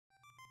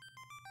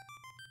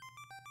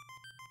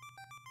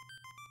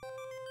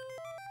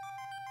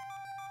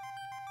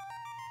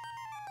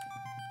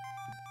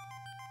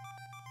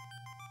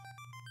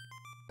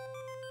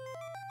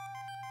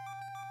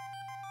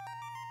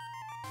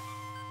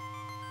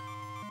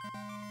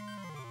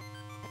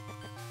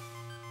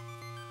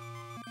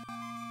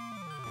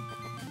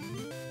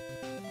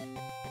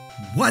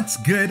What's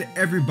good,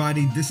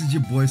 everybody? This is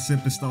your boy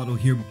Simpistotle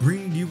here,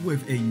 bringing you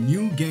with a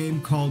new game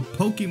called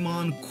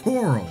Pokemon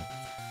Coral.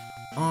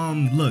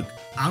 Look,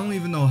 I don't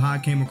even know how I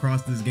came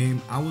across this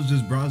game. I was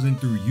just browsing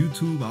through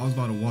YouTube. I was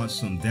about to watch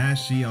some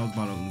Dashi. I was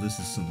about to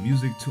listen to some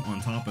music on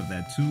top of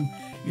that too.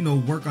 You know,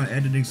 work on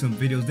editing some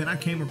videos. Then I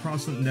came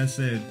across something that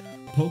said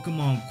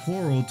Pokemon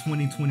Coral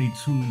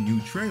 2022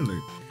 new trailer,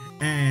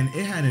 and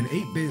it had an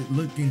 8-bit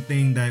looking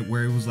thing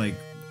where it was like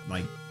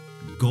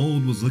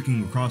gold was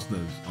looking across the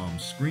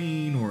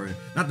screen, or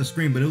not the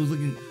screen, but it was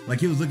looking like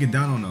he was looking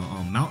down on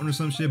a mountain or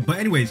some shit. But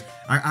anyways,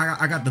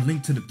 I got the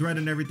link to the thread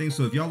and everything,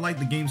 so if y'all like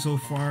the game so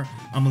far,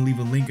 I'm gonna leave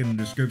a link in the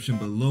description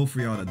below for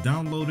y'all to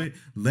download it.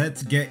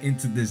 Let's get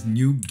into this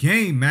new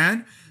game,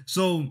 man.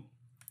 So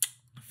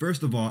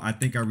first of all, I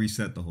think I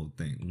reset the whole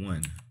thing.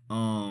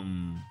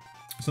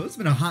 So it's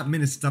been a hot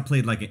minute since I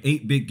played like an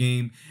 8-bit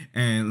game,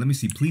 and let me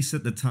see, please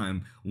set the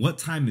time. What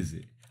time is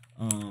it?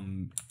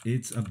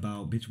 It's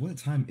about, bitch, what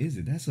time is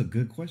it? That's a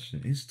good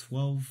question. It's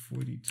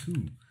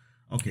 12:42.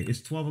 Okay,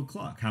 it's 12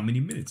 o'clock. How many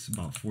minutes?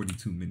 About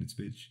 42 minutes,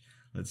 bitch.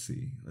 Let's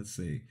see. Let's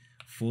say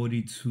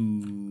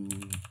 42,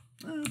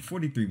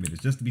 43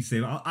 minutes, just to be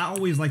safe. I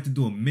always like to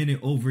do a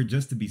minute over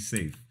just to be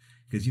safe,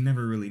 because you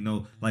never really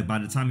know. Like, by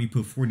the time you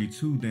put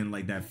 42, then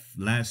like that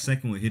last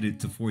second will hit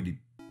it to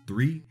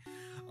 43.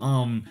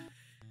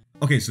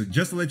 Okay, so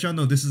just to let y'all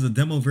know, this is a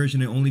demo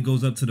version. It only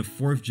goes up to the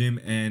 4th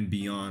gym and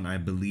beyond, I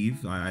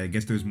believe. I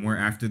guess there's more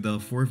after the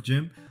 4th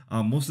gym.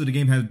 Most of the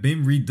game has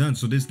been redone,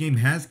 so this game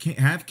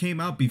came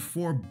out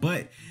before,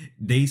 but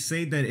they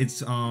say that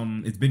it's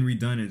been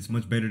redone and it's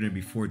much better than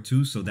before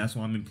too. So that's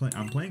why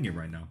I'm playing it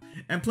right now.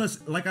 And plus,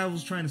 like I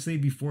was trying to say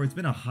before, it's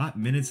been a hot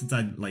minute since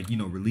I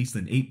released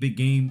an 8-bit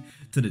game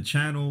to the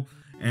channel.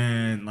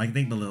 And I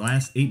think the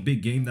last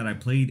 8-bit game that I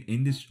played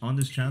on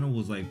this channel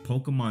was like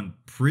Pokemon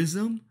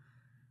Prism,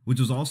 which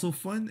was also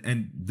fun.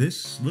 And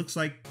this looked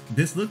like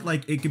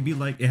it could be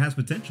like, it has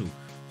potential.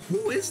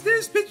 Who is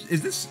this bitch?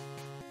 Is this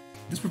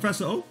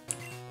Professor Oak?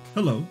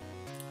 Hello,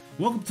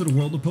 welcome to the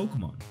world of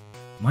Pokemon.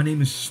 My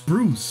name is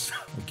Spruce.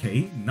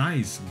 Okay,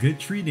 nice, good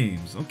tree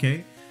names.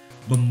 Okay,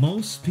 but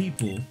most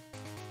people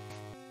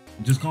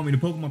just call me the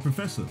Pokemon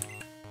Professor.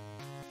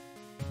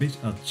 Bitch,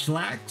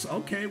 Schlax.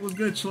 Okay, what's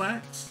good,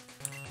 Schlax?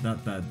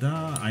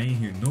 I ain't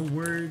hear no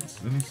words.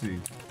 Let me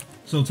see.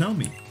 So tell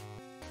me,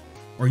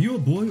 are you a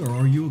boy or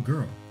are you a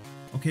girl?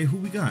 Okay, who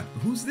we got?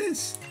 Who's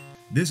this?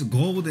 This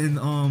gold and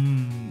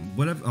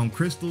whatever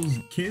crystals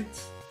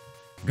kids?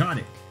 Got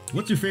it.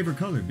 What's your favorite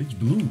color? Bitch,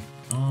 blue.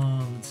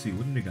 Let's see,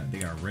 what do they got? They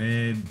got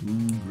red,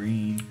 blue,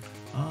 green.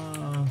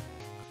 I'm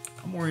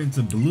more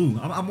into blue.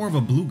 I'm more of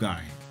a blue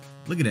guy.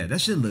 Look at that.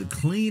 That shit look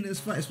clean as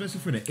fuck,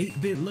 especially for the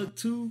 8-bit look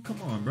too.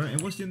 Come on, bro.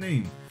 And what's your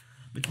name?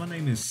 Bitch, my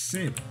name is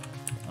Simp.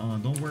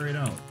 Don't wear it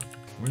out.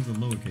 Where's the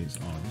lowercase?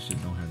 Oh, this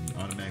shit don't have the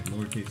automatic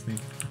lowercase thing.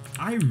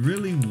 I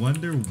really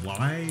wonder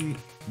why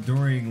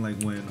during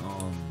like when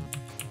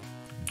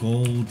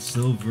gold,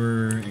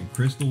 silver, and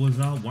crystal was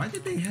out, why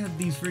did they have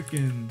these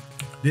freaking,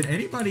 did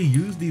anybody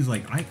use these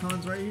like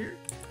icons right here?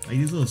 Like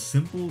these little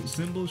symbol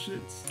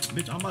shits?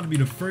 Bitch, I'm about to be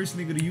the first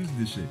nigga to use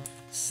this shit.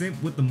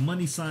 Simp with the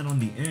money sign on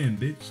the end,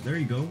 bitch. There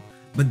you go.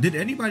 But did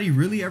anybody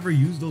really ever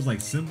use those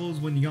like symbols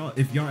when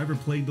if y'all ever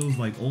played those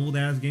like old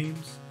ass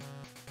games?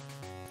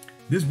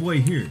 This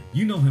boy here,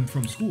 you know him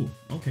from school.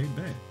 Okay,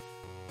 bet.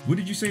 What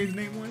did you say his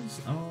name was?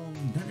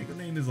 That nigga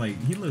name is like,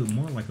 he looked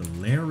more like a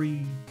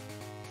Larry.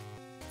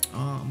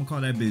 I'm gonna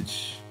call that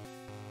bitch,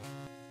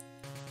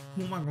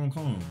 who am I gonna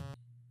call him?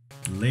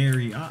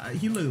 Larry.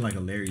 He looked like a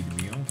Larry to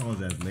me. I'm gonna call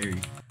his ass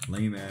Larry.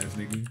 Lame ass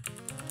nigga.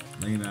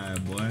 Lame ass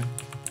boy.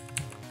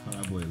 Call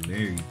that boy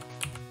Larry.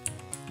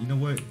 You know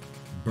what?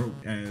 Broke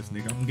ass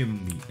nigga. I'm gonna give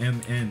him the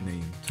MN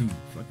name too.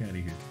 Fuck out of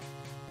here.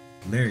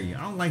 Larry.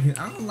 I don't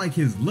like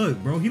his look,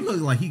 bro. He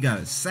looks like he got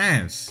a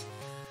sass.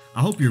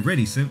 I hope you're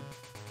ready, Simp.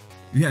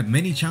 You have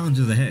many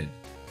challenges ahead,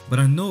 but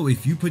I know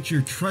if you put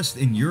your trust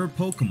in your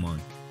Pokemon,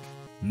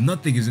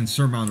 nothing is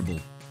insurmountable.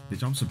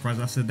 Bitch, I'm surprised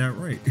I said that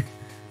right.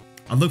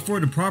 I look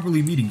forward to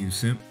properly meeting you,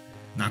 Simp.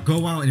 Now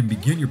go out and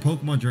begin your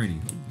Pokemon journey.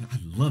 Oh, I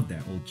love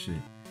that old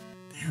shit.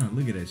 Damn,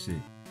 look at that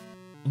shit.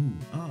 Ooh,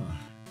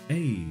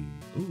 hey,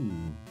 ooh,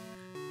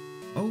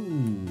 oh.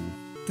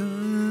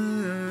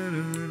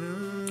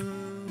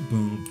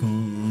 Boom,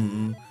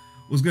 boom.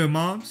 What's good,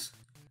 moms?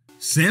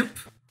 Simp?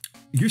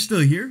 You're still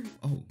here?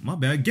 Oh, my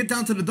bad. Get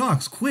down to the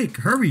docks, quick,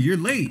 hurry, you're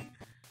late.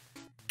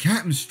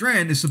 Captain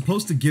Strand is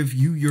supposed to give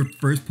you your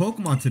first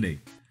Pokemon today.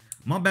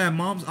 My bad,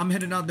 moms. I'm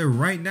heading out there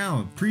right now.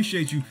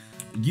 Appreciate you.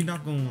 You're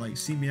not gonna like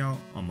see me out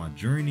on my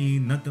journey,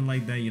 nothing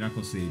like that. You're not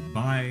gonna say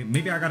bye.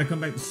 Maybe I gotta come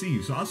back to see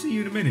you, so I'll see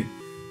you in a minute.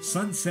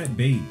 Sunset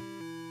Bay.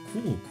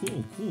 Cool,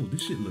 cool, cool.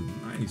 This shit look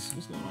nice.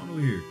 What's going on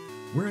over here?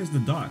 Where is the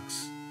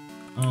docks?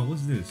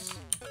 What's this?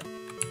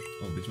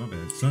 Oh, bitch, my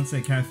bad.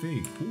 Sunset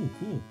Cafe. Cool,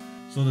 cool.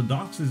 So the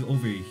docks is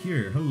over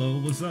here. Hello,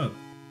 what's up?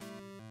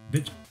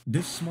 Bitch,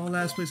 this small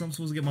ass place I'm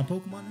supposed to get my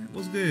Pokemon at?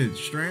 What's good,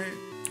 Strand?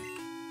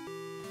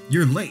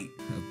 You're late.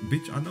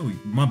 Bitch, I know.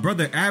 My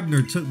brother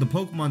Abner took the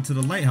Pokemon to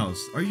the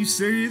lighthouse. Are you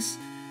serious?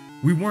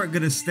 We weren't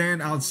gonna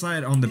stand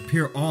outside on the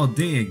pier all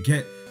day and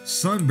get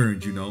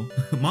sunburned, you know.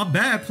 My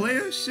bad,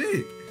 player.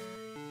 Shit.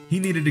 He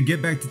needed to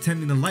get back to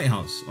tending the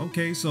lighthouse.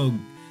 Okay, so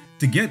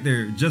to get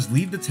there, just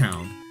leave the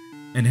town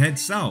and head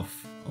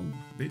south. Oh,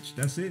 bitch,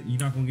 that's it? You're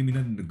not gonna give me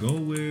nothing to go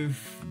with?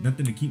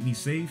 Nothing to keep me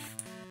safe?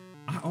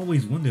 I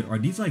always wondered, are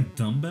these like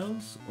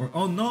dumbbells? Or,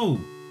 oh no!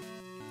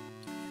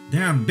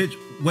 Damn, bitch,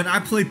 when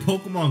I played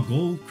Pokemon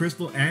Gold,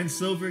 Crystal, and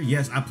Silver,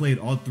 yes, I played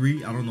all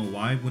three. I don't know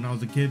why when I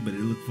was a kid, but it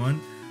looked fun.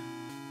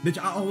 Bitch,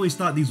 I always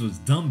thought these was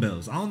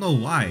dumbbells. I don't know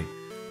why.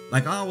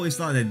 Like, I always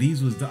thought that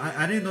these was...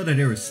 I didn't know that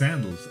they were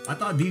sandals. I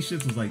thought these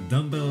shits was like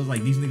dumbbells.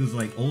 Like, these niggas,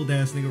 like,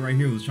 old-ass nigga right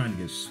here was trying to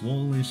get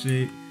swole and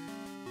shit.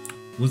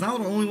 Was I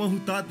the only one who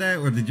thought that?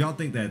 Or did y'all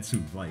think that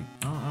too? Like,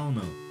 I don't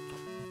know.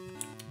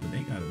 But they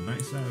got a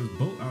nice-ass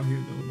boat out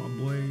here, though, my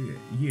boy.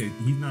 Yeah,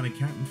 he's not a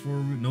captain for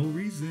no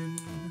reason.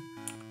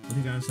 What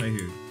they got inside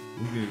here?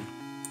 We're good.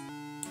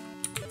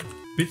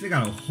 Bitch, they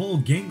got a whole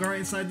Gengar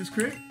inside this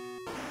crib?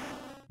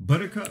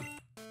 Buttercup?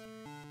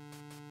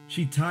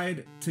 She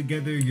tied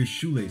together your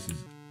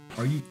shoelaces.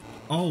 Are you...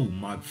 Oh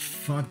my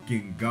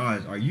fucking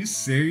gosh. Are you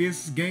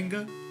serious,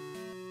 Gengar?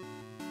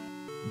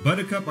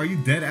 Buttercup, are you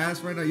dead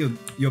ass right now?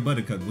 Yo,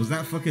 Buttercup, was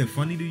that fucking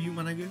funny to you,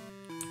 my nigga?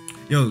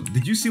 Yo,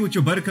 did you see what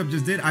your Buttercup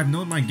just did? I've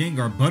known my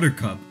Gengar,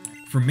 Buttercup,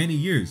 for many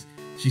years.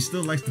 She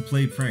still likes to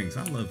play pranks.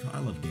 I love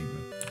Gengar.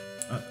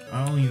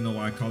 I don't even know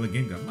why I call her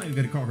Gengar. I'm not even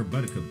gonna call her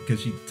Buttercup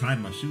because she tied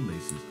my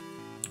shoelaces.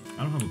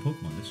 I don't have a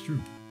Pokemon, that's true.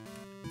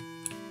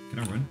 Can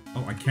I run?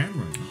 Oh, I can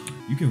run.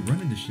 You can run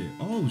in this shit.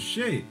 Oh,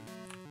 shit.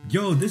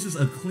 Yo, this is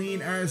a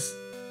clean-ass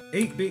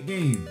 8-bit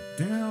game.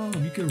 Damn,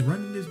 you can run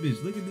in this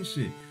bitch. Look at this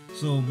shit.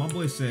 So, my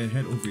boy said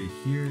head over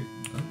here.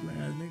 Ugly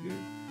ass nigga.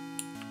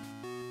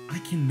 I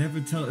can never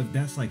tell if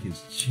that's like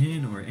his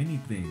chin or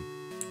anything.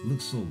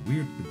 Looks so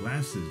weird with the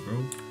glasses,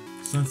 bro.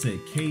 Sunset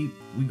Cape.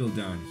 We go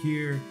down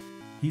here.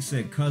 He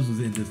said Cuz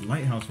was in this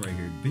lighthouse right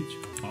here. Bitch,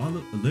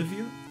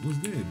 Olivia? What's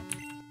good?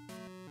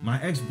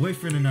 My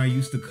ex-boyfriend and I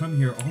used to come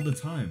here all the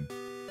time.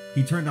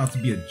 He turned out to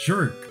be a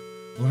jerk.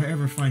 Will I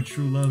ever find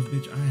true love,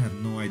 bitch? I have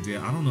no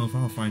idea. I don't know if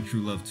I'll find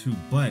true love too,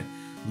 but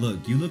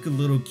look, you look a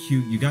little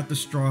cute. You got the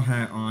straw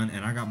hat on,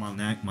 and I got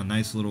my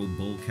nice little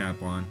bowl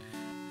cap on.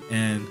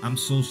 And I'm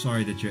so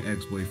sorry that your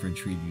ex-boyfriend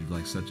treated you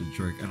like such a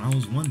jerk. And I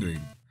was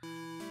wondering,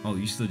 oh,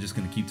 you still just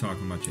gonna keep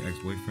talking about your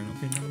ex-boyfriend?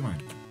 Okay, never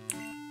mind.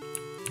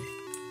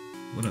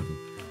 Whatever.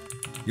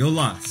 Yo,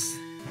 lost.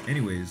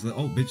 Anyways,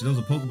 oh, bitch, there was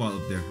a Pokeball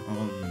up there.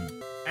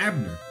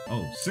 Abner.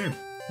 Oh, Simp.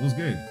 What's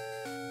good?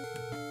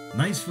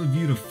 Nice for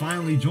you to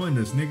finally join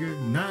us, nigga.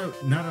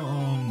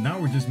 Now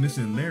we're just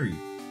missing Larry.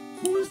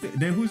 Who is that?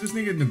 Then who's this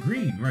nigga in the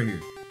green right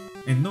here?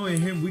 And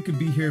knowing him, we could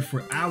be here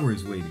for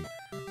hours waiting.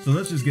 So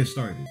let's just get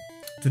started.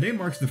 Today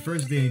marks the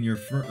first day in your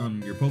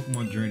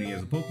Pokemon journey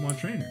as a Pokemon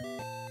trainer.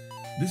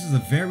 This is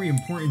a very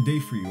important day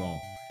for you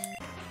all.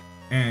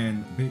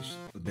 And bitch,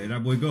 there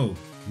that boy go.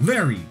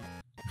 Larry!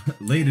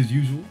 Late as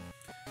usual.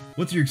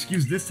 What's your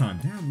excuse this time?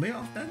 Damn, lay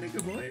off that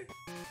nigga, boy. ...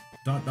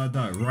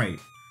 Right.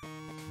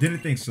 Didn't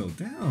think so.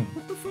 Damn,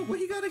 what the fuck? What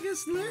he got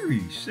against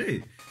Larry?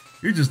 Shit.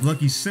 You're just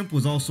lucky Simp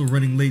was also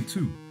running late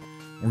too.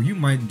 Or you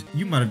might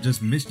have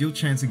just missed your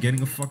chance of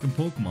getting a fucking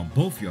Pokemon.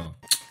 Both y'all.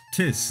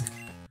 Tisk.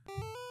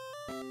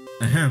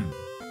 Ahem.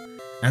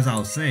 As I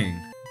was saying,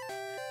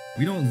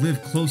 we don't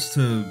live close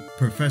to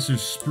Professor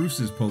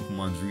Spruce's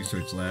Pokemon's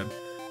research lab.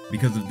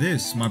 Because of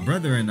this, my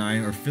brother and I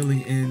are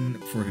filling in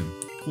for him.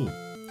 Cool.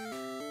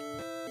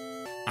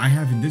 I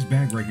have in this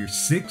bag right here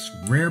 6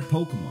 rare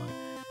Pokemon.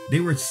 They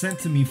were sent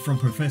to me from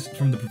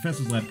the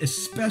professor's lab,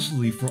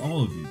 especially for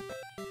all of you.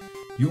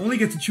 You only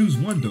get to choose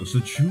one though, so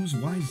choose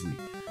wisely.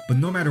 But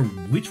no matter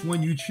which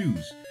one you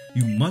choose,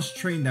 you must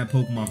train that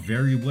Pokemon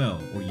very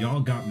well, or y'all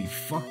got me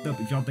fucked up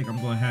if y'all think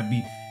I'm gonna have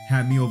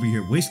me over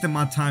here wasting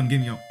my time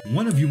giving y'all.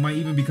 One of you might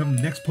even become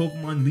the next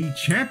Pokemon League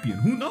champion.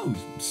 Who knows?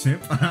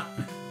 Simp.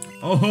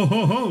 Oh ho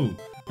ho ho.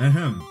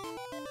 Ahem.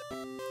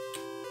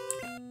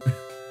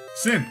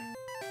 Simp.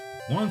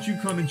 Why don't you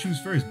come and choose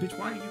first? Bitch,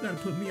 why you gotta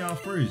put me out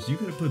first? You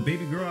could have put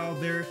baby girl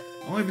out there.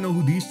 I don't even know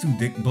who these two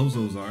dick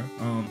bozos are.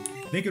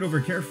 Think it over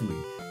carefully.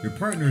 Your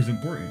partner is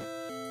important.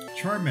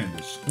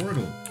 Charmander,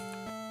 Squirtle,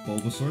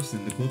 Bulbasaur,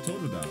 Cyndaquil,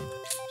 Totodile.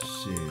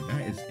 Shit,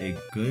 that is a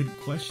good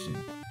question.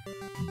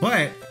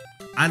 But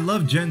I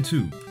love Gen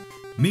 2.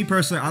 Me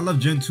personally, I love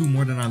Gen 2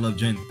 more than I love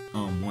Gen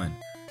 1.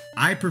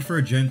 I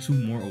prefer Gen 2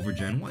 more over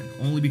Gen 1.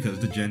 Only because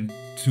the Gen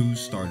 2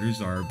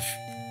 starters are...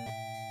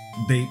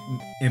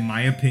 in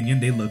my opinion,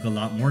 they look a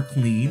lot more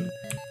clean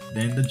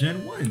than the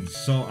Gen 1s.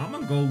 So I'm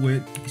gonna go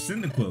with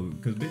Cyndaquil,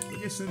 because bitch,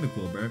 look at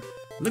Cyndaquil, bro.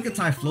 Look at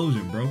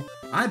Typhlosion, bro.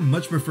 I'd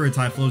much prefer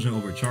Typhlosion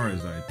over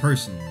Charizard,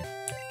 personally.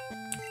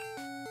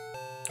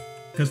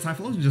 Because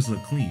Typhlosion just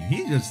look clean.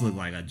 He just look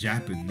like a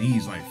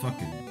Japanese, like,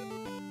 fucking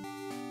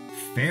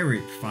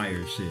ferret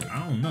fire shit. I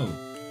don't know.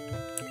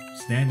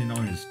 Standing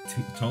on his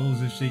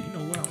toes and shit. You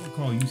know what? I'm gonna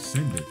call you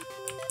Cinder.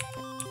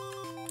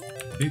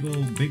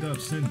 Big up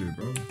Cinder,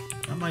 bro.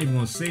 I'm not even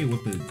gonna say it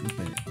with the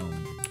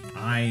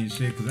I and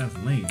shit, cause that's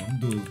lame. I'm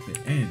gonna do it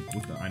with the N,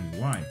 with the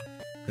Y.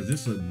 Cause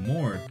this is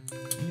more.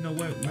 You know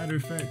what? Matter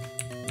of fact,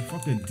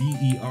 fuck a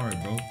DER,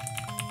 bro.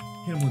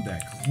 Hit him with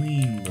that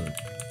clean look.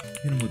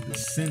 Hit him with the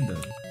Cinder.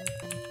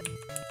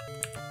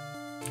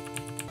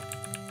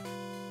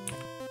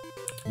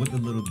 With the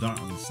little dot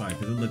on the side,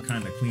 cause it look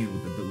kind of clean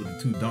with the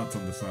 2 dots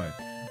on the side.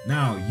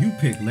 Now you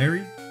pick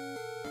Larry.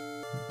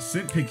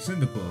 Simp pick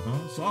Cyndaquil,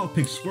 huh? So I'll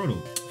pick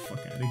Squirtle. Fuck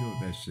out of here with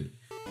that shit.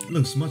 It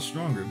looks much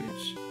stronger,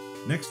 bitch.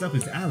 Next up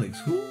is Alex.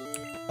 Who?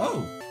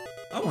 Oh,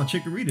 I want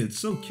Chikorita. It's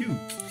so cute.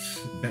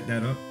 Bet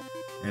that up.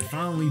 And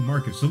finally,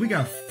 Marcus. So we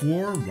got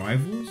 4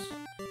 rivals.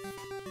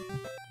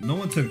 No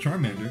one took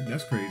Charmander.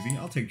 That's crazy.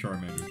 I'll take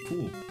Charmander.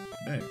 Cool.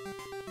 Bet.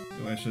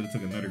 Yo, I should have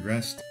took another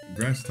grass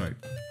type.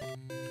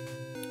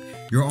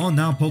 You're all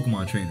now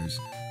Pokemon trainers.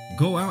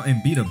 Go out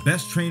and be the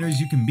best trainers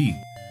you can be.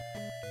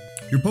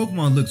 Your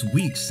Pokemon looks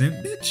weak, Simp,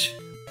 bitch.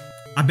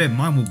 I bet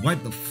mine will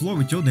wipe the floor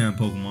with your damn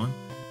Pokemon.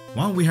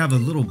 Why don't we have a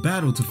little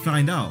battle to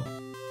find out?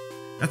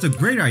 That's a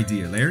great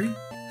idea, Larry.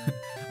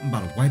 I'm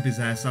about to wipe his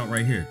ass out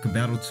right here. Could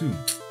battle too.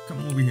 Come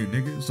on over here,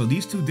 nigga. So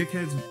these 2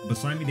 dickheads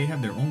beside me, they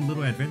have their own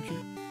little adventure.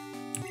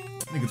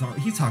 Nigga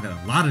he's talking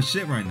a lot of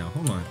shit right now.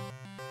 Hold on.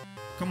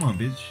 Come on,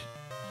 bitch.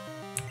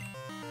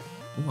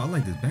 Oh, I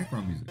like this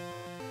background music.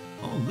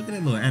 Oh, look at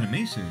that little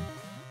animation.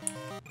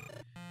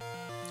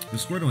 The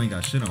Squirtle ain't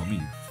got shit on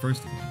me.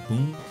 First of all,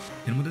 boom,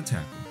 hit him with a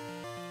tackle.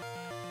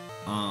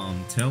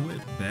 Tail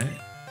whip, bet.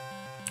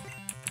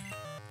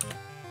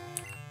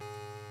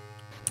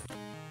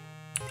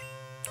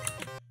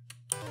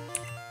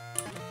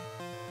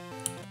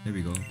 There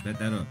we go, bet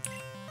that up.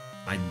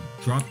 I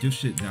dropped your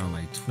shit down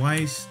like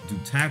twice. Do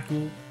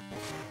tackle.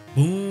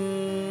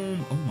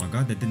 Boom. Oh my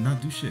god, that did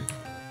not do shit.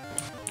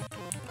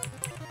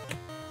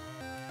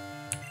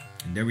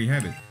 And there we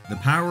have it. The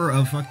power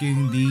of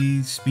fucking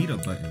the speed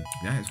up button.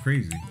 That is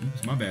crazy.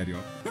 Oops, my bad,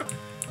 y'all.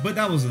 But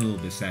that was a little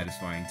bit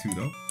satisfying too,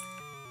 though.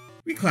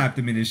 We clapped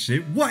him in his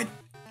shit. What?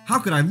 How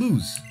could I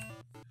lose?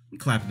 We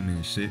clapped him in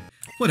his shit.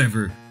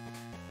 Whatever.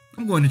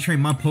 I'm going to train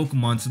my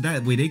Pokemon so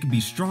that way they can be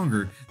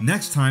stronger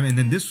next time and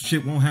then this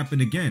shit won't happen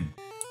again.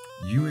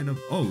 You end up...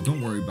 Oh,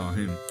 don't worry about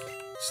him,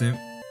 Simp.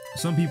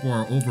 Some people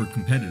are over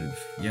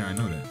competitive. Yeah, I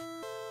know that.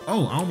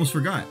 Oh, I almost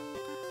forgot.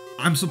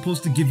 I'm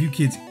supposed to give you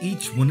kids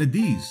each one of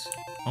these.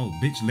 Oh,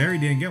 bitch, Larry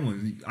didn't get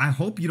one. I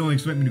hope you don't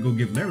expect me to go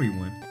give Larry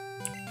one.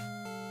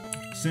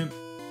 Simp,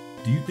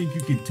 do you think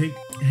you could take...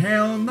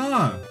 Hell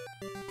nah!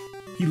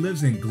 He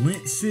lives in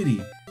Glint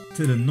City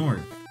to the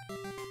north.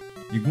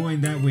 You're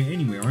going that way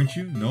anyway, aren't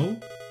you? No?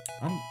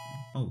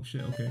 Oh,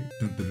 shit, okay.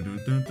 Dun, dun, dun,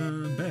 dun,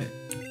 dun, bet.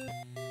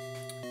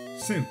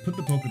 Simp, put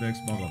the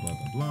Pokedex, blah, blah, blah,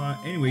 blah, blah.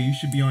 Anyway, you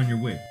should be on your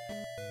way.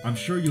 I'm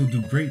sure you'll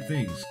do great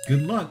things.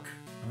 Good luck.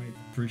 Alright,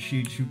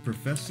 appreciate you,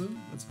 Professor.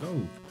 Let's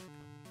go.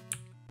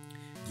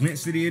 Glint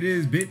City it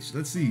is, bitch.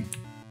 Let's see.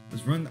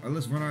 Let's run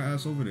our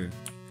ass over there.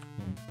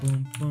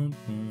 Boom, boom,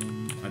 boom,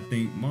 boom. I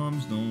think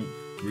moms don't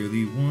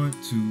really want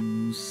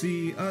to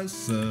see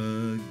us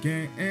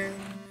again.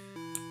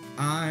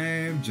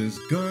 I'm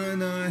just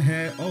gonna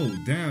head... Oh,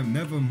 damn,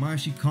 never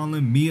mind. She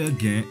calling me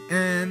again.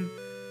 And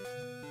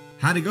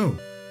how'd it go?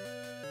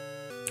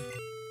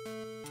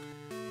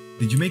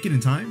 Did you make it in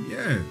time?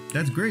 Yeah,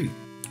 that's great.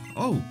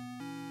 Oh,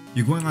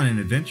 you're going on an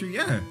adventure?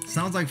 Yeah,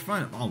 sounds like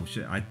fun. Oh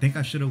shit, I think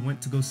I should have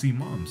went to go see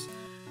moms.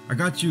 I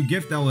got you a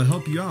gift that will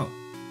help you out.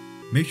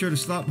 Make sure to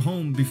stop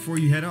home before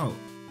you head out.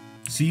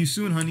 See you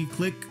soon, honey.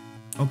 Click.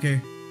 Okay.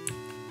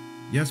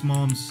 Yes,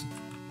 moms.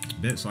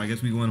 Bet. So I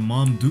guess we going to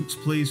Mom Duke's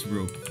place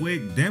real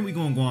quick. Then we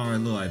gonna go on our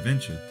little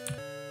adventure.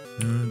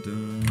 Dun,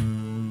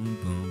 dun,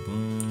 bum,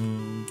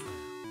 bum.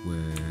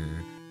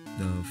 Where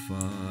the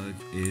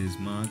fuck is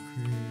my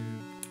crib?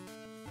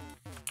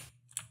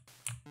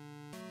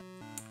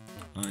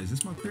 Is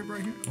this my crib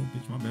right here? Oh,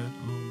 bitch, my bad.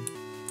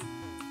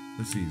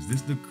 Let's see. Is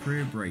this the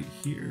crib right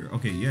here?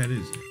 Okay, yeah, it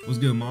is. What's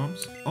good,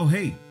 moms? Oh,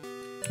 hey,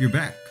 you're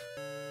back.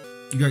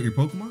 You got your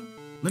Pokemon?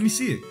 Let me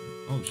see it.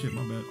 Oh, shit,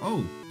 my bad.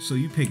 Oh, so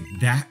you picked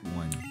that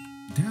one.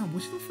 Damn,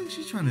 what the fuck is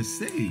she trying to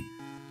say?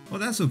 Well,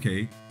 that's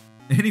okay.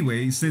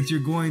 Anyway, since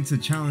you're going to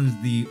challenge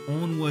the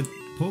Onwa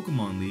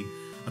Pokemon League,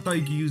 I thought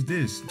you could use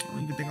this. I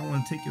don't even think I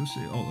want to take your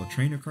shit. Oh, a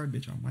trainer card?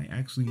 Bitch, I might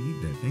actually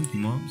need that. Thank you,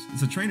 moms.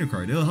 It's a trainer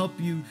card. It'll help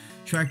you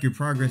track your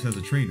progress as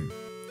a trainer.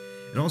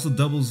 It also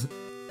doubles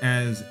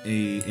as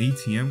a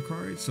ATM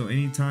card, so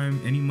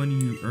anytime any money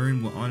you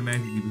earn will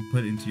automatically be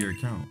put into your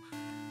account.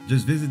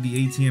 Just visit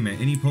the ATM at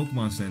any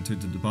Pokemon Center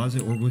to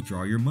deposit or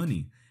withdraw your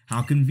money.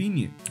 How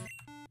convenient.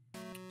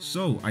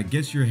 So, I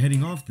guess you're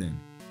heading off then.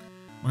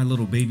 My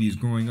little baby is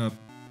growing up.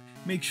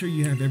 Make sure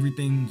you have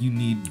everything you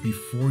need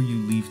before you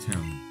leave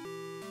town.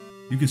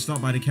 You can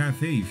stop by the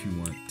cafe if you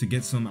want to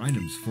get some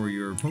items for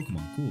your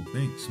Pokemon. Cool,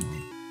 thanks,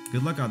 Mom.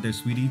 Good luck out there,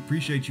 sweetie.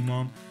 Appreciate you,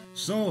 Mom.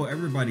 So,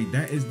 everybody,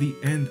 that is the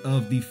end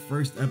of the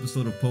first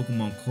episode of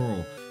Pokemon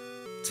Coral.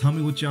 Tell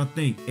me what y'all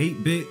think.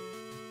 8-bit,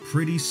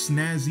 pretty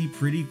snazzy,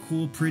 pretty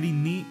cool, pretty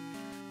neat.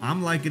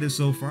 I'm liking it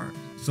so far.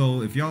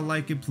 So, if y'all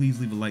like it, please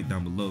leave a like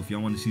down below. If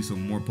y'all want to see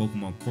some more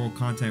Pokemon Coral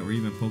content or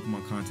even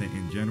Pokemon content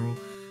in general,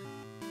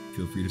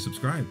 feel free to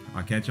subscribe.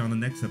 I'll catch you on the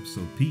next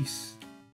episode. Peace.